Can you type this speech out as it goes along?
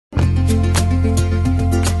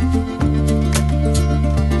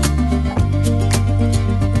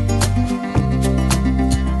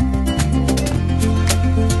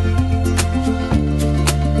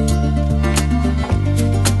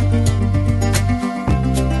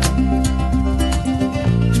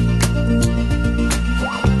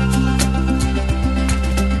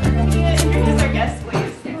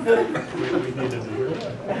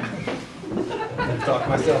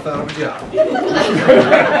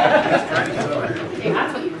that's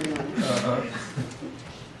what you were doing.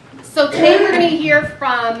 So today we're going to hear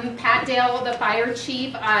from Pat Dale, the fire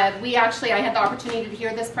chief. I had the opportunity to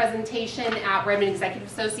hear this presentation at Redmond Executive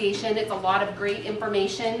Association. It's a lot of great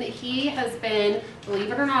information. He has been, believe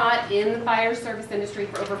it or not, in the fire service industry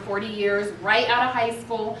for over 40 years, right out of high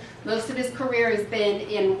school. Most of his career has been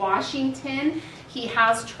in Washington. He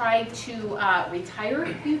has tried to retire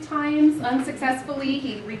a few times unsuccessfully.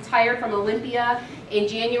 He retired from Olympia in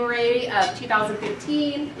January of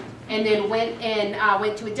 2015. And then went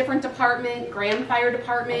to a different department, Graham Fire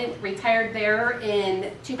Department, retired there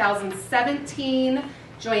in 2017,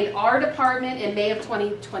 joined our department in May of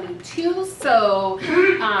 2022. So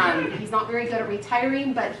he's not very good at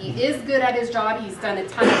retiring, but he is good at his job. He's done a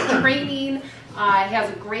ton of training. He has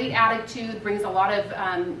a great attitude, brings a lot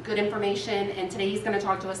of good information, and today he's going to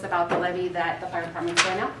talk to us about the levy that the fire department is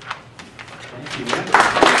going out.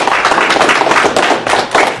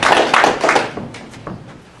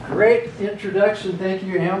 Great introduction. Thank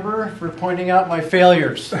you, Amber, for pointing out my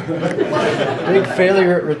failures. Big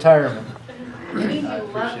failure at retirement. Maybe you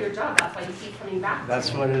love your job, that's why you keep coming back.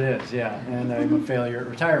 That's what it is, yeah. And I'm a failure at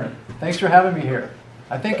retirement. Thanks for having me here.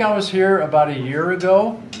 I think I was here about a year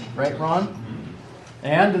ago, right, Ron?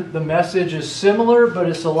 And the message is similar, but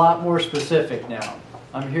it's a lot more specific now.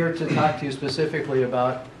 I'm here to talk to you specifically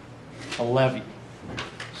about a levy.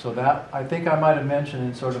 So that, I think I might have mentioned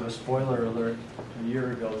in sort of a spoiler alert a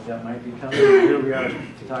year ago that might be coming. Here we are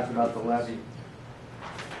to talk about the levy.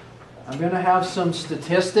 I'm going to have some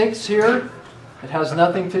statistics here. It has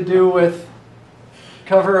nothing to do with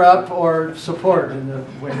cover up or support in the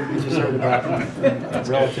way that we just heard about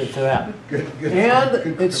relative to that.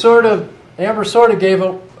 And it's sort of, Amber sort of gave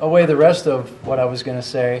away the rest of what I was going to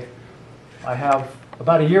say. I have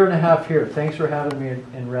about a year and a half here. Thanks for having me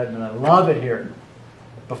in Redmond. I love it here.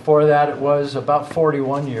 Before that, it was about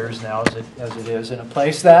 41 years now as it is in a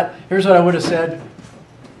place that, here's what I would have said,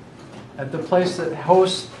 at the place that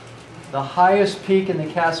hosts the highest peak in the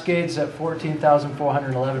Cascades at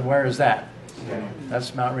 14,411. Where is that? Okay.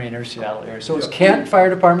 That's Mount Rainier, Seattle area. So it's Kent Fire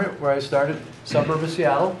Department, where I started, suburb of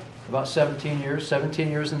Seattle, about 17 years. 17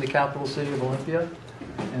 years in the capital city of Olympia,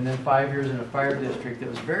 and then 5 years in a fire district that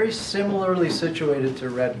was very similarly situated to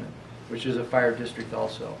Redmond, which is a fire district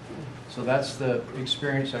also. So that's the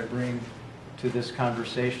experience I bring to this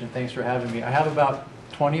conversation. Thanks for having me. I have about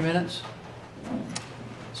 20 minutes,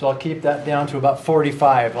 so I'll keep that down to about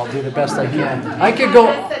 45. I'll do the best I can. I could go.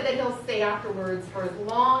 He said that he'll stay afterwards for as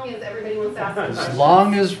long as everybody wants to ask him questions. As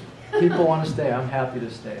long as people want to stay, I'm happy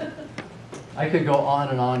to stay. I could go on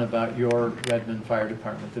and on about your Redmond Fire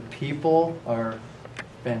Department. The people are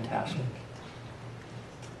fantastic.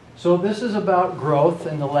 So this is about growth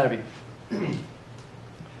and the levy.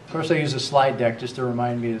 Of course, I use a slide deck just to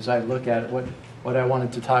remind me as I look at it what I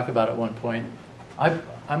wanted to talk about at one point.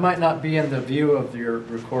 I might not be in the view of your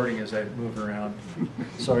recording as I move around.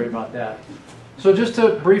 Sorry about that. So just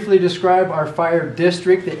to briefly describe our fire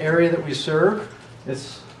district, the area that we serve,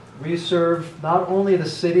 we serve not only the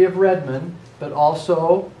city of Redmond, but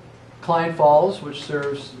also Klein Falls, which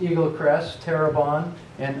serves Eagle Crest, Terrebonne,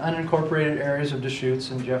 and unincorporated areas of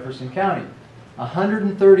Deschutes and Jefferson County.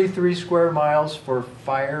 133 square miles for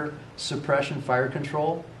fire suppression, fire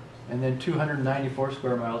control, and then 294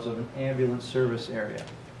 square miles of an ambulance service area.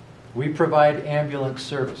 We provide ambulance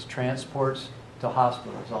service, transports to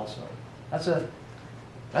hospitals also. That's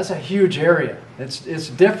a huge area. It's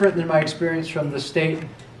different than my experience from the state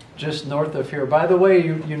just north of here. By the way,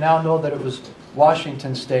 you now know that it was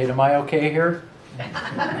Washington State. Am I okay here?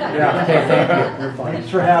 Yeah, okay, thank you. You're fine. Thanks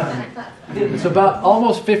for having me. It's about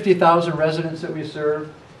almost 50,000 residents that we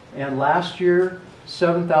serve, and last year,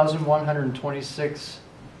 7,126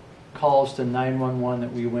 calls to 911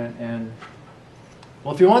 that we went and...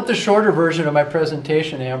 Well, if you want the shorter version of my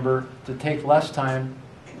presentation, Amber, to take less time,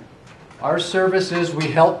 our service is we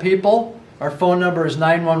help people. Our phone number is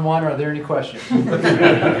 911. Are there any questions?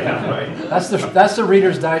 That's the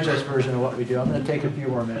Reader's Digest version of what we do. I'm going to take a few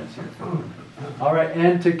more minutes here. All right,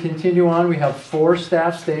 and to continue on, we have 4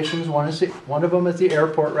 staff stations. One of them at the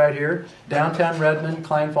airport right here, downtown Redmond,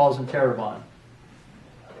 Klein Falls, and Terrebonne.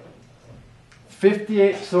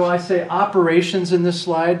 58, so I say operations in this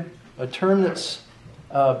slide, a term that's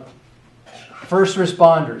first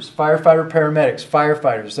responders, firefighter, paramedics,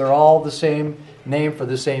 firefighters. They're all the same name for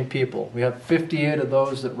the same people. We have 58 of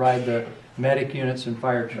those that ride the medic units and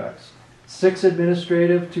fire trucks. 6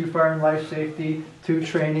 administrative, 2 fire and life safety, 2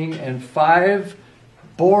 training, and 5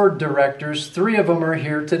 board directors. 3 of them are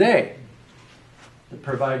here today that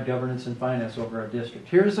provide governance and finance over our district.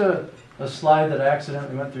 Here's a slide that I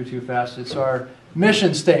accidentally went through too fast. It's our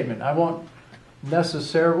mission statement. I won't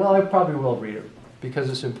necessarily, well, I probably will read it because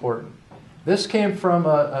it's important. This came from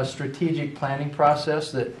a strategic planning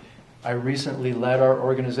process that I recently led our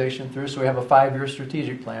organization through. So we have a 5-year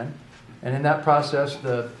strategic plan. And in that process,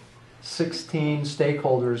 the 16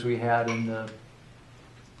 stakeholders we had in the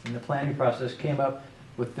planning process came up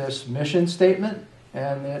with this mission statement.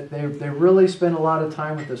 And they really spent a lot of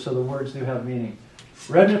time with this, so the words do have meaning.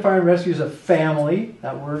 Redmond Fire and Rescue is a family.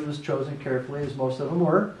 That word was chosen carefully, as most of them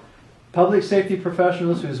were. Public safety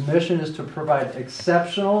professionals whose mission is to provide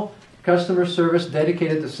exceptional customer service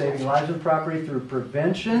dedicated to saving lives and property through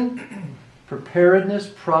prevention, preparedness,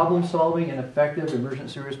 problem solving, and effective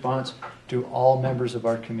emergency response to all members of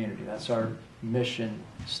our community. That's our mission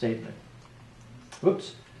statement.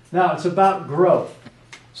 Whoops. Now it's about growth.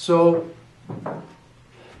 So,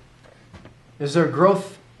 is there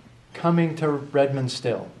growth coming to Redmond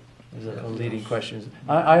still? Is a leading question.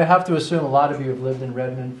 I have to assume a lot of you have lived in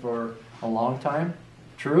Redmond for a long time.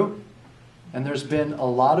 True? And there's been a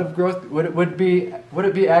lot of growth. Would it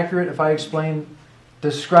be accurate if I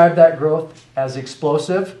describe that growth as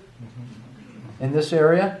explosive in this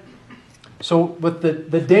area? So with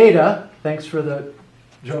the data, thanks for the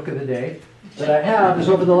joke of the day, that I have is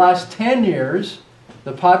over the last 10 years,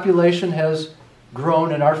 the population has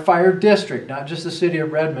grown in our fire district, not just the city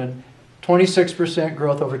of Redmond, 26%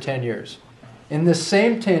 growth over 10 years. In the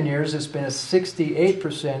same 10 years, it's been a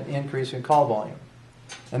 68% increase in call volume.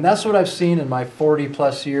 And that's what I've seen in my 40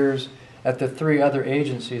 plus years at the 3 other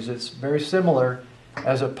agencies. It's very similar.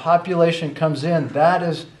 As a population comes in, that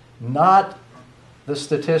is not the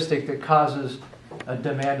statistic that causes a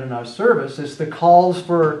demand in our service. It's the calls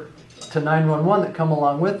to 911 that come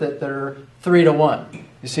along with it that are 3 to 1.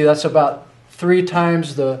 You see, that's about 3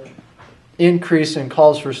 times the increase in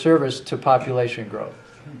calls for service to population growth.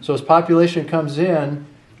 So as population comes in,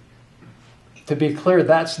 to be clear,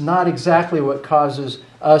 that's not exactly what causes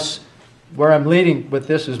us, where I'm leading with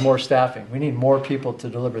this is more staffing. We need more people to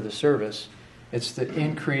deliver the service. It's the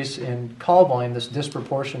increase in call volume that's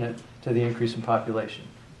disproportionate to the increase in population.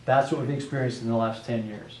 That's what we've experienced in the last 10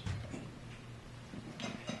 years.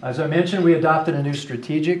 As I mentioned, we adopted a new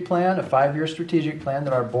strategic plan, a 5-year strategic plan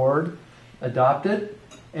that our board adopted.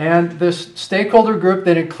 And this stakeholder group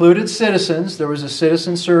that included citizens, there was a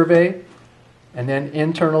citizen survey and then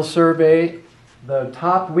internal survey. The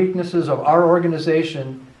top weaknesses of our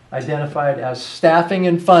organization identified as staffing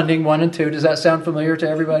and funding, 1 and 2. Does that sound familiar to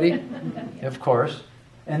everybody? Of course.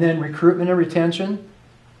 And then recruitment and retention.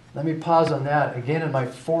 Let me pause on that. Again, in my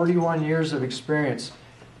 41 years of experience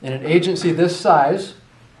in an agency this size,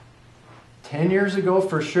 10 years ago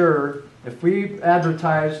for sure, if we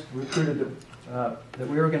recruited that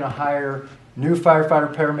we were going to hire new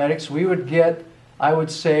firefighter paramedics, we would get, I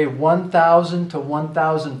would say, 1,000 to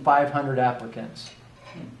 1,500 applicants.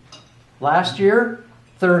 Last year,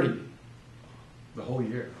 30. The whole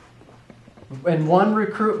year. In one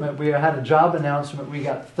recruitment, we had a job announcement. We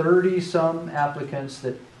got 30-some applicants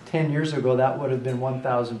that 10 years ago, that would have been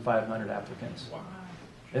 1,500 applicants. Wow.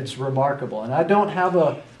 It's remarkable. And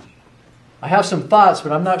I have some thoughts,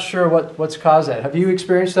 but I'm not sure what's caused that. Have you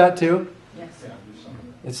experienced that too? Yes. Yeah,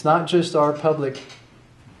 it's not just our public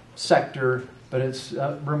sector, but it's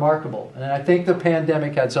remarkable. And I think the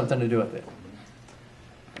pandemic had something to do with it.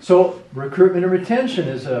 So recruitment and retention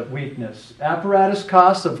is a weakness. Apparatus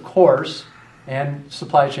costs, of course, and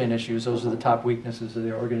supply chain issues. Those are the top weaknesses of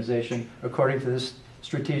the organization, according to this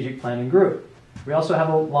strategic planning group. We also have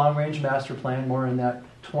a long-range master plan, more in that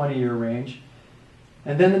 20-year range.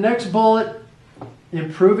 And then the next bullet,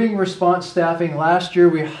 improving response staffing. Last year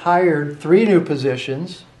we hired 3 new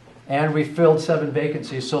positions and we filled 7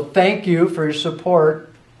 vacancies. So thank you for your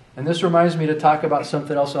support. And this reminds me to talk about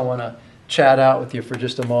something else I want to chat out with you for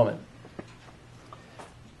just a moment.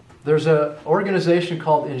 There's an organization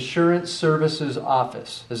called Insurance Services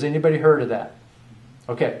Office. Has anybody heard of that?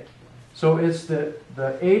 Okay. So it's the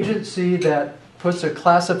agency that puts a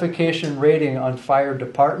classification rating on fire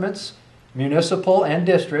departments, municipal and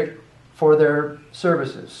district, for their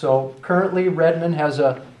services. So currently Redmond has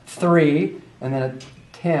a 3 and then a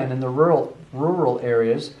 10 in the rural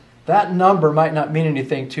areas. That number might not mean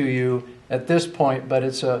anything to you at this point, but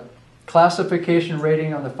it's a classification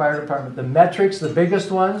rating on the fire department. The metrics, the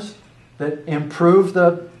biggest ones that improve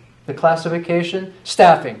the classification,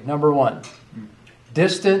 staffing, number 1.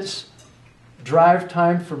 Distance, drive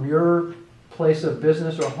time from your place of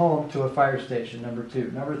business or home to a fire station, number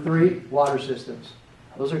 2. Number 3, water systems.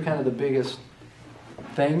 Those are kind of the biggest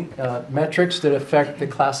metrics that affect the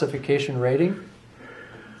classification rating.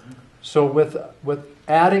 So with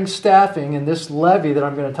adding staffing in this levy that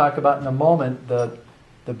I'm going to talk about in a moment, the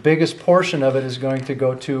The biggest portion of it is going to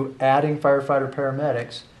go to adding firefighter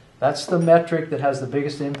paramedics. That's the metric that has the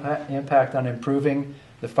biggest impact on improving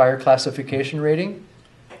the fire classification rating.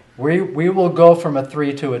 We will go from a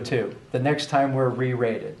 3 to a 2 the next time we're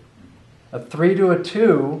re-rated. A 3 to a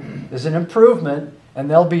 2 is an improvement, and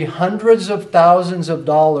there'll be hundreds of thousands of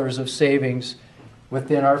dollars of savings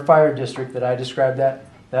within our fire district that I described that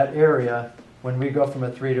area when we go from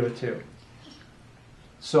a 3 to a 2.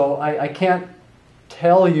 So I can't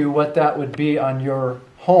tell you what that would be on your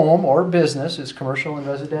home or business. It's commercial and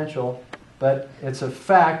residential, but it's a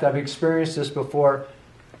fact. I've experienced this before.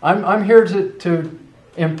 I'm here to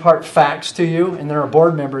impart facts to you, and then our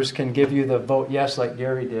board members can give you the vote yes, like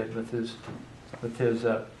Gary did with his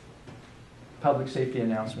public safety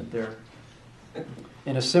announcement there.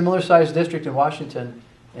 In a similar sized district in Washington,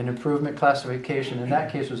 an improvement classification in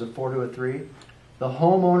that case was a 4 to a 3. The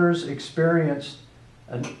homeowners experienced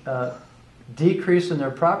a decrease in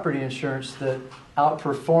their property insurance that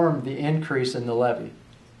outperformed the increase in the levy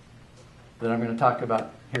that I'm going to talk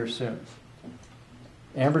about here soon.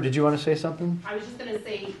 Amber, did you want to say something? I was just going to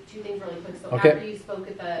say two things really quick. So okay. After you spoke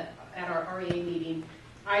at our REA meeting,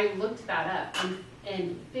 I looked that up,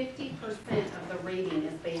 and 50% of the rating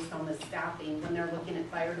is based on the staffing when they're looking at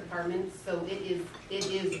fire departments. So it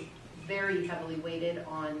is very heavily weighted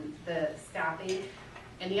on the staffing.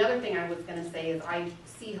 And the other thing I was going to say is I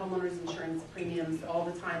see homeowners insurance premiums all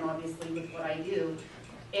the time, obviously, with what I do,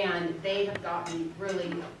 and they have gotten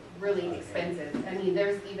really, really expensive. I mean,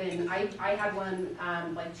 there's even, I had one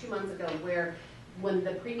like 2 months ago where when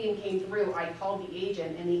the premium came through, I called the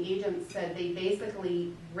agent, and the agent said they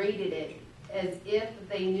basically rated it as if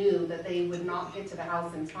they knew that they would not get to the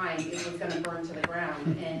house in time, it was going to burn to the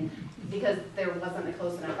ground. And because there wasn't a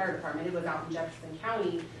close enough fire department, it was out in Jefferson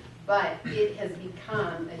County. But it has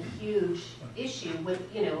become a huge issue with,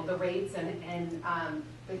 you know, the rates and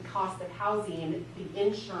the cost of housing. The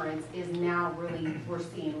insurance is now really, we're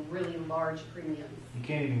seeing really large premiums. You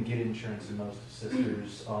can't even get insurance in most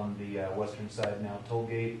sisters on the western side now.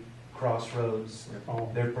 Tollgate, Crossroads,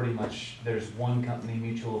 they're pretty much, there's one company,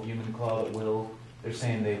 Mutual of Human Claw, that will. They're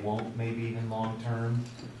saying they won't, maybe even long term.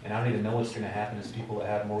 And I don't even know what's going to happen is people that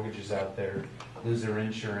have mortgages out there lose their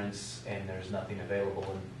insurance and there's nothing available.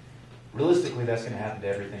 And realistically, that's going to happen to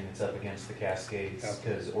everything that's up against the Cascades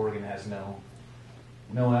because Oregon has no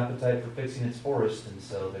appetite for fixing its forest, and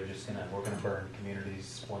so we're going to burn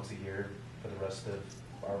communities once a year for the rest of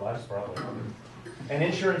our lives, probably. And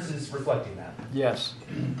insurance is reflecting that. Yes.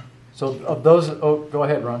 So of those, go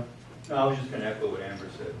ahead, Ron. No, I was just going to echo what Amber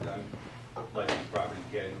said. I'm licensed property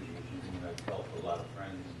casualty, and I've helped a lot of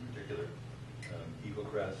friends, in particular Eagle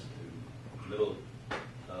Crest to middle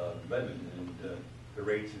Redmond, and the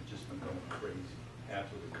rates have just been going crazy,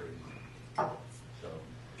 absolutely crazy. So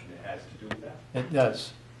it has to do with that. It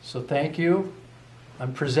does. So thank you.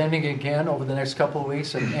 I'm presenting again over the next couple of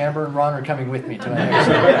weeks, and Amber and Ron are coming with me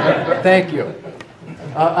tonight. Thank you.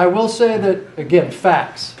 I will say that, again,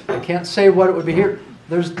 facts. I can't say what it would be here.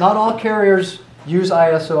 There's not all carriers use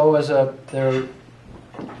ISO as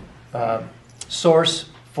their source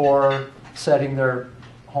for setting their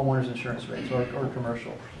homeowners insurance rates or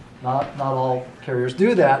commercial. Not all carriers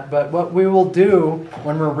do that, but what we will do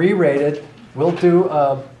when we're re-rated, we'll do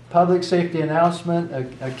a public safety announcement,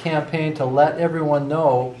 a campaign to let everyone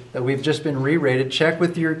know that we've just been re-rated. Check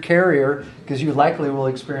with your carrier because you likely will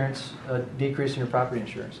experience a decrease in your property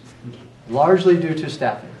insurance, largely due to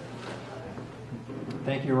staffing.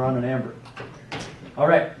 Thank you, Ron and Amber. All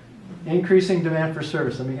right, increasing demand for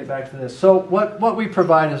service. Let me get back to this. So what we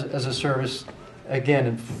provide as a service, again,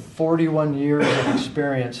 in 41 years of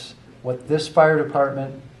experience, what this fire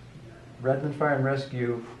department, Redmond Fire and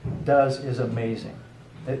Rescue, does is amazing.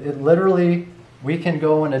 It literally, we can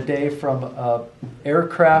go in a day from an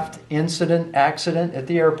aircraft accident at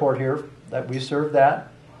the airport here, that we serve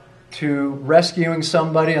that, to rescuing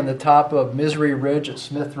somebody on the top of Misery Ridge at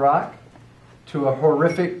Smith Rock, to a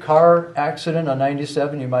horrific car accident on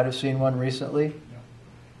 97, you might have seen one recently,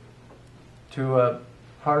 to a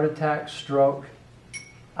heart attack, stroke,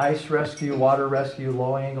 ice rescue, water rescue,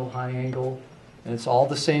 low angle, high angle, and it's all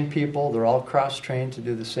the same people. They're all cross-trained to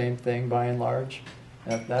do the same thing by and large.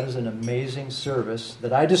 That is an amazing service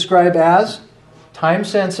that I describe as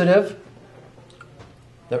time-sensitive.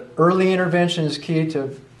 The early intervention is key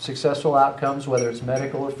to successful outcomes, whether it's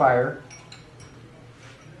medical or fire.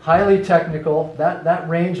 Highly technical. That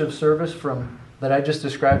range of service that I just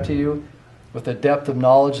described to you, with the depth of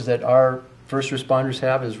knowledge that our first responders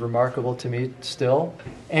have, is remarkable to me still.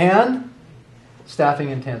 And staffing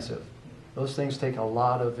intensive. Those things take a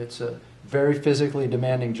lot of, it's a very physically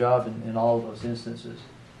demanding job in all of those instances.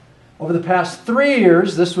 Over the past 3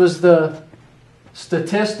 years, this was the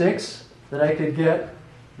statistics that I could get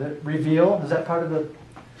that reveal. Is that part of the...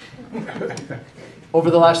 Over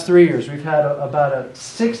the last 3 years, we've had about a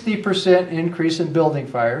 60% increase in building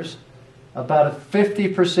fires, about a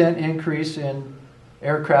 50% increase in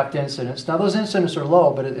aircraft incidents. Now, those incidents are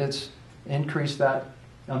low, but it's increased that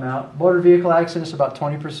amount. Motor vehicle accidents, about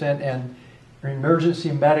 20%, and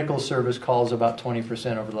emergency medical service calls, about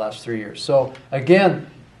 20% over the last 3 years. So, again,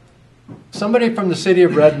 somebody from the city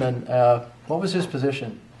of Redmond, what was his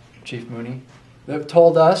position, Chief Mooney, that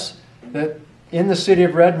told us that in the city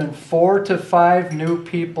of Redmond, 4 to 5 new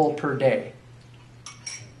people per day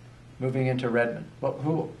moving into Redmond.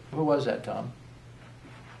 Well, who was that, Tom?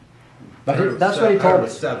 But that's what he told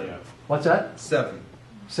us. 7. What's that? 7.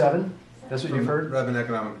 7? That's what you've heard? Redmond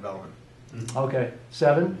Economic Development. Okay.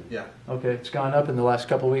 7? Yeah. Okay, it's gone up in the last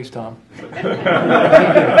couple of weeks, Tom. Thank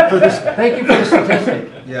you for the statistic.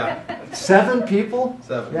 Yeah. 7 people?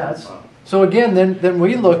 7. Yeah. So again, then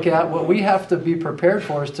we look at what we have to be prepared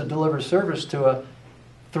for is to deliver service to a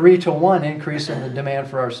 3-to-1 increase in the demand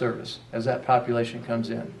for our service as that population comes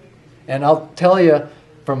in. And I'll tell you,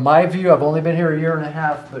 from my view, I've only been here a year and a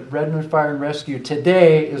half, but Redmond Fire and Rescue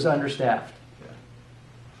today is understaffed.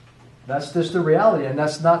 That's just the reality, and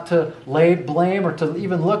that's not to lay blame or to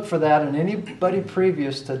even look for that in anybody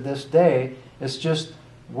previous to this day. It's just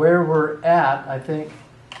where we're at. I think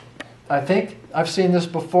I've seen this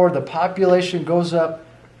before. The population goes up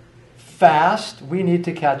fast. We need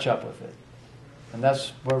to catch up with it. And that's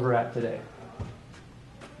where we're at today.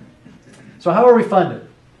 So how are we funded?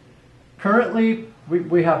 Currently,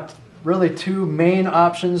 we have really 2 main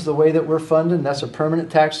options the way that we're funded, and that's a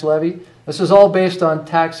permanent tax levy. This is all based on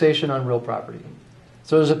taxation on real property.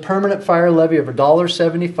 So there's a permanent fire levy of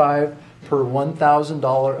 $1.75 per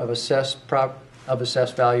 $1,000 of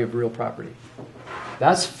assessed value of real property.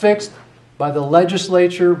 That's fixed by the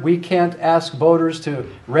legislature. We can't ask voters to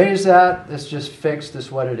raise that. It's just fixed.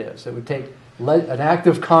 It's what it is. It would take an act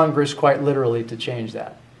of Congress quite literally to change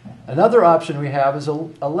that. Another option we have is a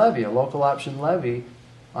levy, a local option levy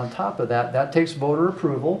on top of that. That takes voter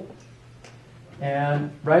approval.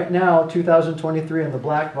 And right now, 2023 in the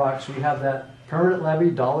black box, we have that permanent levy,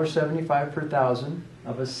 $1.75 per thousand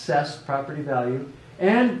of assessed property value.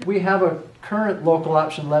 And we have a current local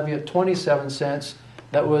option levy at 27 cents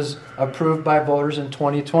that was approved by voters in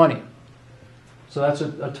 2020. So that's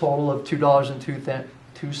a total of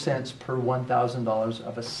 $2.02 per $1,000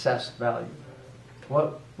 of assessed value.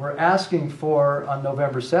 What we're asking for on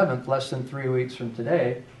November 7th, less than 3 weeks from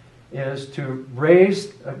today, is to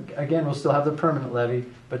raise, again, we'll still have the permanent levy,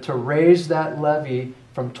 but to raise that levy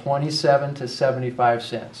from 27 to 75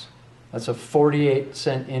 cents. That's a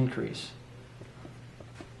 48-cent increase.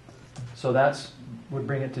 So that's would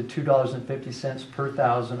bring it to $2.50 per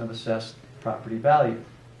thousand of assessed property value.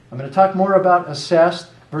 I'm going to talk more about assessed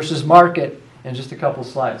versus market in just a couple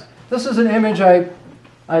slides. This is an image I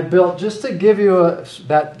built just to give you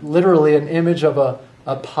literally an image of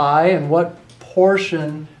a pie and what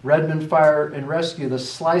portion Redmond Fire and Rescue, the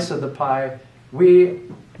slice of the pie, we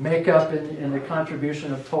make up in the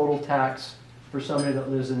contribution of total tax for somebody that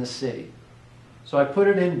lives in the city. So I put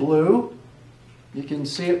it in blue. You can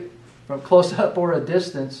see it from close up or a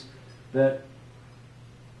distance that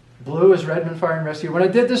blue is Redmond Fire and Rescue. When I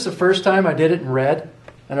did this the first time, I did it in red.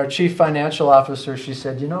 And our chief financial officer, she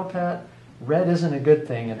said, you know, Pat, red isn't a good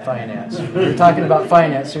thing in finance. We're talking about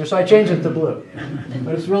finance here, so I changed it to blue.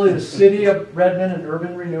 But it's really the city of Redmond and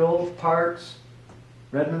urban renewal, parks,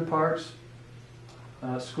 Redmond Parks,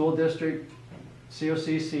 school district,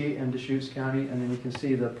 COCC, and Deschutes County. And then you can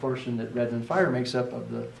see the portion that Redmond Fire makes up of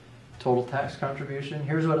the total tax contribution.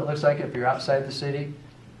 Here's what it looks like if you're outside the city,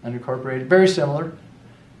 unincorporated. Very similar.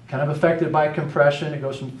 Kind of affected by compression. It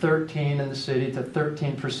goes from 13 in the city to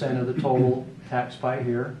 13% of the total tax pie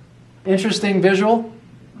here. Interesting visual?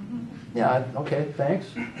 Yeah, okay, thanks.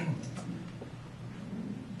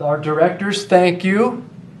 Our directors, thank you,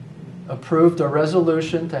 approved a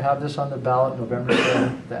resolution to have this on the ballot November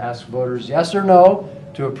 7th to ask voters yes or no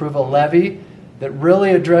to approve a levy that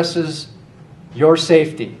really addresses your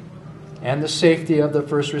safety and the safety of the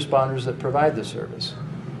first responders that provide the service.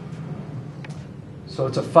 So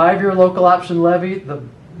it's a 5-year local option levy.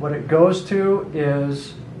 What it goes to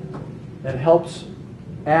is it helps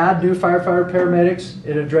add new firefighter paramedics.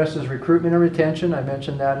 It addresses recruitment and retention. I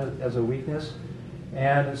mentioned that as a weakness.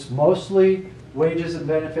 And it's mostly wages and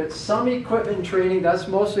benefits. Some equipment and training. That's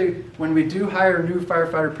mostly when we do hire new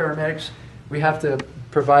firefighter paramedics, we have to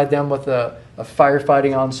provide them with a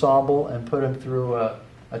firefighting ensemble and put them through a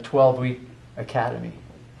 12-week academy.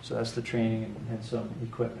 So that's the training and some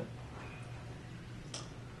equipment.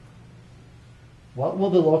 What will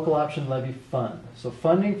the local option levy fund? So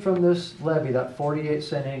funding from this levy, that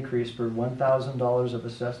 48-cent increase for $1,000 of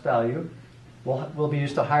assessed value, will be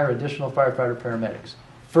used to hire additional firefighter paramedics,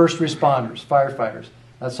 first responders, firefighters.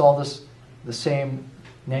 That's all the same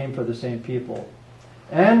name for the same people.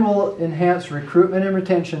 And will enhance recruitment and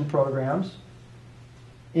retention programs,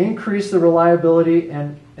 increase the reliability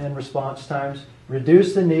and response times,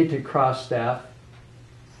 reduce the need to cross-staff,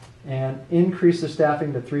 and increase the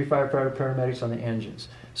staffing to 3 firefighter paramedics on the engines.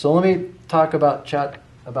 So let me chat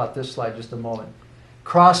about this slide just a moment.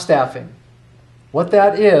 Cross-staffing. What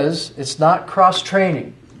that is, it's not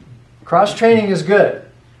cross-training. Cross-training is good.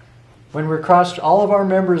 When we're all of our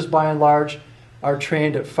members, by and large, are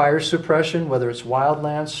trained at fire suppression, whether it's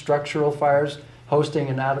wildlands, structural fires, hosting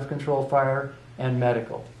an out-of-control fire, and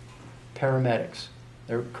medical. Paramedics.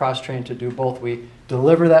 They're cross-trained to do both. We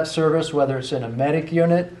deliver that service, whether it's in a medic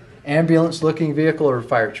unit, ambulance-looking vehicle, or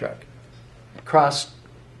fire truck.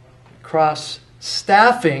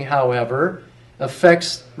 Cross-staffing, however,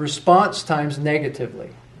 affects response times negatively.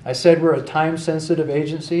 I said we're a time-sensitive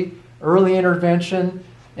agency. Early intervention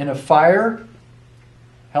in a fire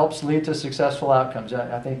helps lead to successful outcomes.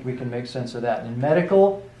 I think we can make sense of that. In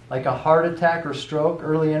medical, like a heart attack or stroke,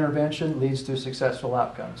 early intervention leads to successful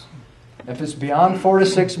outcomes. If it's beyond 4 to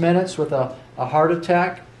 6 minutes with a heart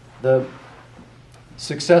attack, the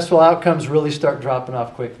successful outcomes really start dropping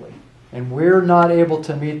off quickly. And we're not able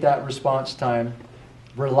to meet that response time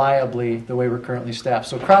reliably the way we're currently staffed.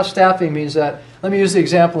 So cross-staffing means that, let me use the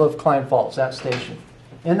example of Klein Falls, that station.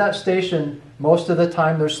 In that station, most of the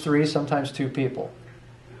time there's 3, sometimes 2 people.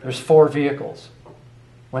 There's 4 vehicles.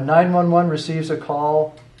 When 911 receives a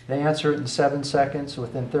call, they answer it in 7 seconds,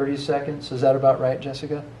 within 30 seconds. Is that about right,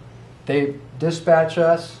 Jessica? They dispatch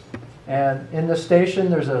us, and in the station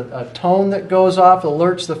there's a tone that goes off,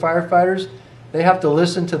 alerts the firefighters. They have to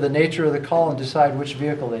listen to the nature of the call and decide which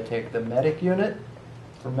vehicle they take. The medic unit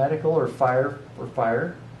for medical, or fire for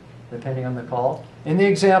fire, depending on the call. In the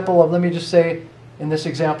example of, let me just say, in this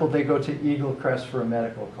example, they go to Eagle Crest for a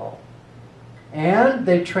medical call. And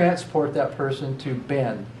they transport that person to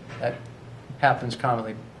Bend. That happens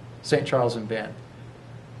commonly, St. Charles and Bend.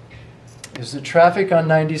 Is the traffic on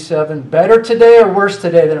 97 better today or worse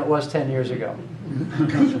today than it was 10 years ago?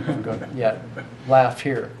 Yeah, laugh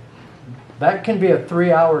here. That can be a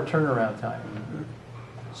 3-hour turnaround time.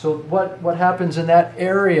 So what happens in that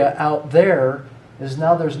area out there is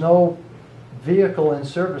now there's no vehicle in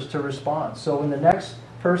service to respond. So when the next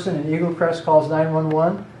person in Eagle Crest calls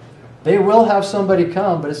 911, they will have somebody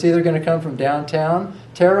come, but it's either going to come from downtown,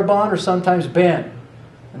 Terrebonne, or sometimes Bend.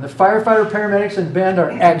 And the firefighter paramedics in Bend are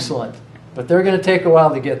excellent, but they're going to take a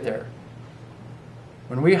while to get there.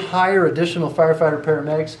 When we hire additional firefighter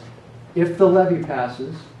paramedics, if the levy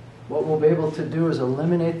passes, what we'll be able to do is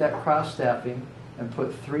eliminate that cross-staffing and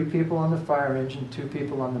put 3 people on the fire engine, 2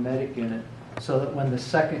 people on the medic unit, so that when the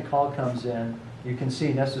second call comes in, you can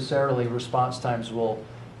see necessarily response times will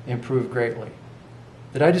improve greatly.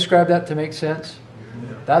 Did I describe that to make sense?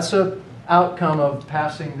 Yeah. That's an outcome of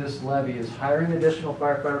passing this levy, is hiring additional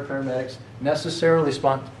firefighter paramedics. Necessarily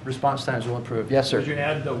response times will improve. Yes, sir? As you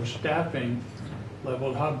add those staffing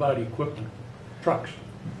levels, how about equipment? Trucks?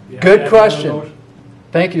 Good question.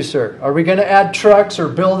 Thank you, sir. Are we going to add trucks or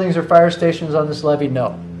buildings or fire stations on this levy?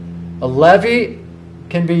 No. A levy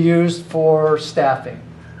can be used for staffing.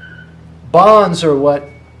 Bonds are what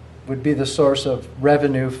would be the source of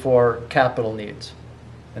revenue for capital needs.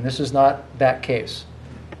 And this is not that case.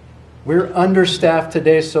 We're understaffed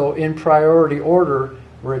today, so in priority order,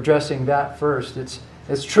 we're addressing that first. It's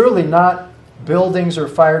truly not buildings or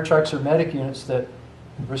fire trucks or medic units that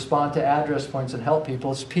respond to address points and help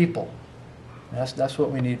people. It's people. That's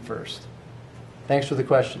what we need first. Thanks for the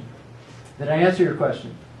question. Did I answer your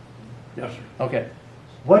question? Yes, sir. Okay.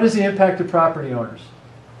 What is the impact to property owners?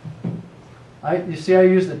 You see I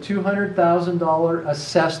used the $200,000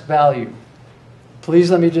 assessed value. Please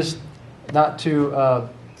let me just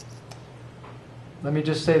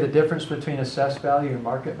say the difference between assessed value and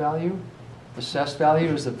market value. Assessed value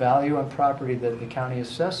is the value on property that the county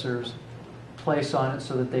assessors place on it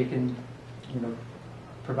so that they can,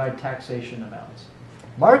 provide taxation amounts.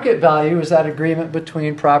 Market value is that agreement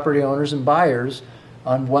between property owners and buyers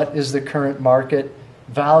on what is the current market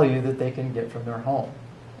value that they can get from their home.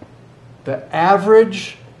 The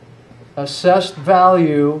average assessed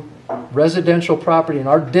value residential property in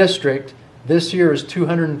our district this year is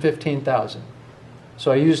 $215,000.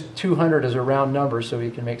 So I used 200 as a round number so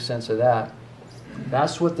you can make sense of that.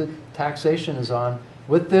 That's what the taxation is on.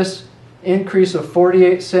 With this increase of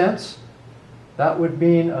 48 cents, that would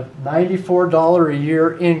mean a $94 a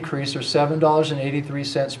year increase, or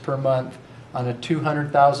 $7.83 per month on a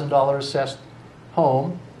 $200,000 assessed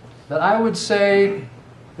home, that I would say,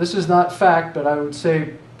 this is not fact, but I would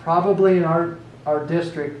say probably in our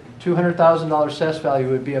district, $200,000 assessed value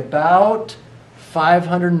would be about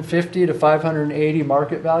 550 to 580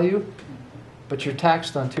 market value, but you're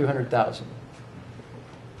taxed on 200,000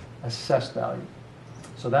 assessed value.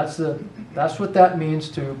 So that's what that means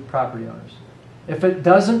to property owners. If it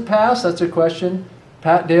doesn't pass, that's a question.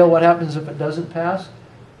 Pat, Dale, what happens if it doesn't pass?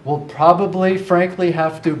 We'll probably, frankly,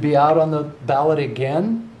 have to be out on the ballot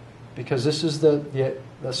again, because this is the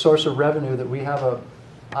source of revenue that we have an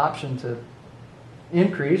option to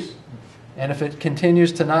increase. And if it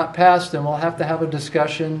continues to not pass, then we'll have to have a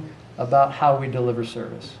discussion about how we deliver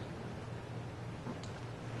service.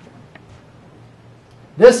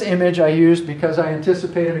 This image I used because I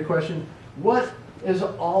anticipated a question: what is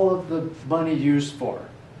all of the money used for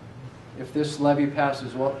if this levy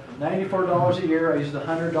passes? Well, $94 a year. I used the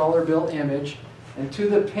 $100 bill image, and to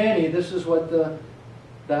the penny, this is what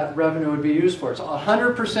that revenue would be used for. It's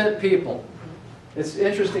 100% people. It's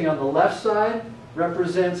interesting. On the left side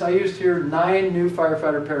represents, I used here 9 new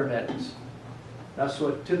firefighter paramedics. That's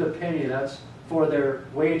what, to the penny, that's for their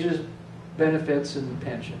wages, benefits, and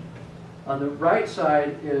pension. On the right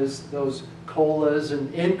side is those COLAs,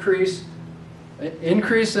 and increase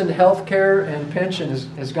in health care and pension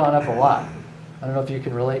has gone up a lot. I don't know if you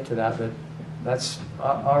can relate to that, but that's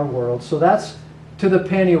our world. So that's to the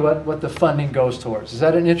penny what the funding goes towards. Is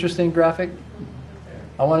that an interesting graphic?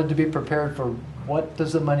 I wanted to be prepared for what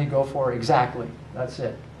does the money go for exactly. That's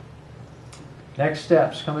it. Next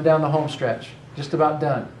steps, coming down the home stretch. Just about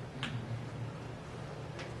done.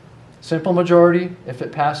 Simple majority. If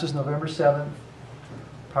it passes November 7th,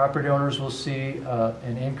 property owners will see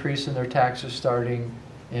an increase in their taxes starting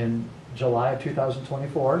in July of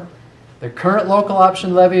 2024. The current local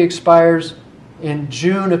option levy expires in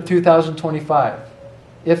June of 2025.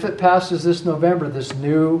 If it passes this November, this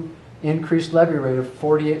new increased levy rate of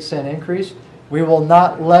 48-cent increase, we will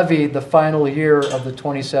not levy the final year of the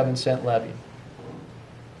 27-cent levy.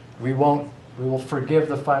 We will forgive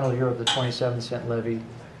the final year of the 27-cent levy.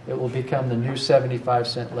 It will become the new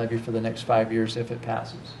 75-cent levy for the next 5 years if it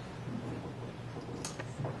passes.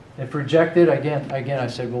 If rejected, again, I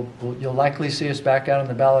said you'll likely see us back out on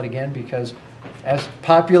the ballot again, because as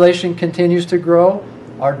population continues to grow,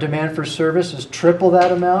 our demand for service is triple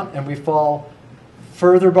that amount, and we fall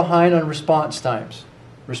further behind on response times.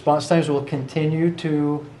 Response times will continue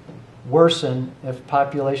to worsen if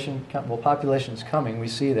population is coming. We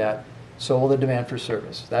see that. So will the demand for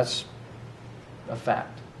service. That's a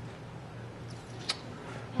fact.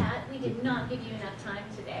 Pat, we did not give you enough time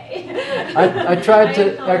today. I tried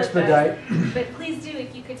to expedite. But please do,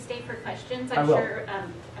 if you could stay for questions. I will.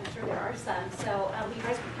 I'm sure there are some. So you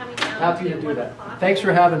guys are coming down. Happy to do that. Thanks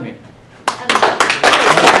for having me.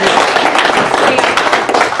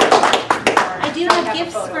 I do have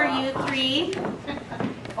gifts for you 3.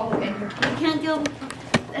 Oh, thank you. You can't go,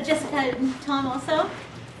 Jessica and Tom also.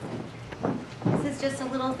 This is just a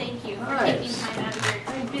little thank you for taking time out of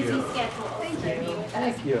your busy schedule. Thank you.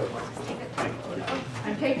 Thank you.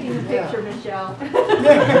 I'm taking the picture, Michelle.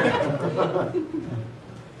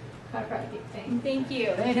 Thank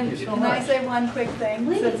you. Thank you so Can I much. say one quick thing?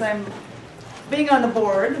 Please. Since I'm being on the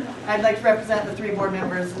board, I'd like to represent the 3 board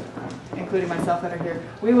members, including myself, that are here.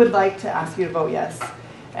 We would like to ask you to vote yes.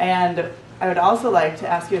 And I would also like to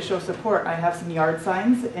ask you to show support. I have some yard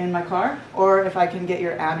signs in my car, or if I can get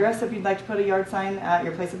your address if you'd like to put a yard sign at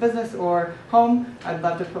your place of business or home, I'd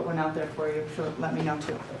love to put one out there for you, so let me know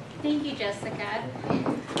too. Thank you, Jessica.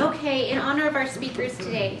 Okay, in honor of our speakers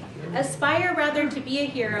today, aspire rather to be a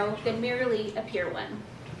hero than merely appear one.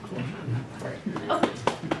 Oh.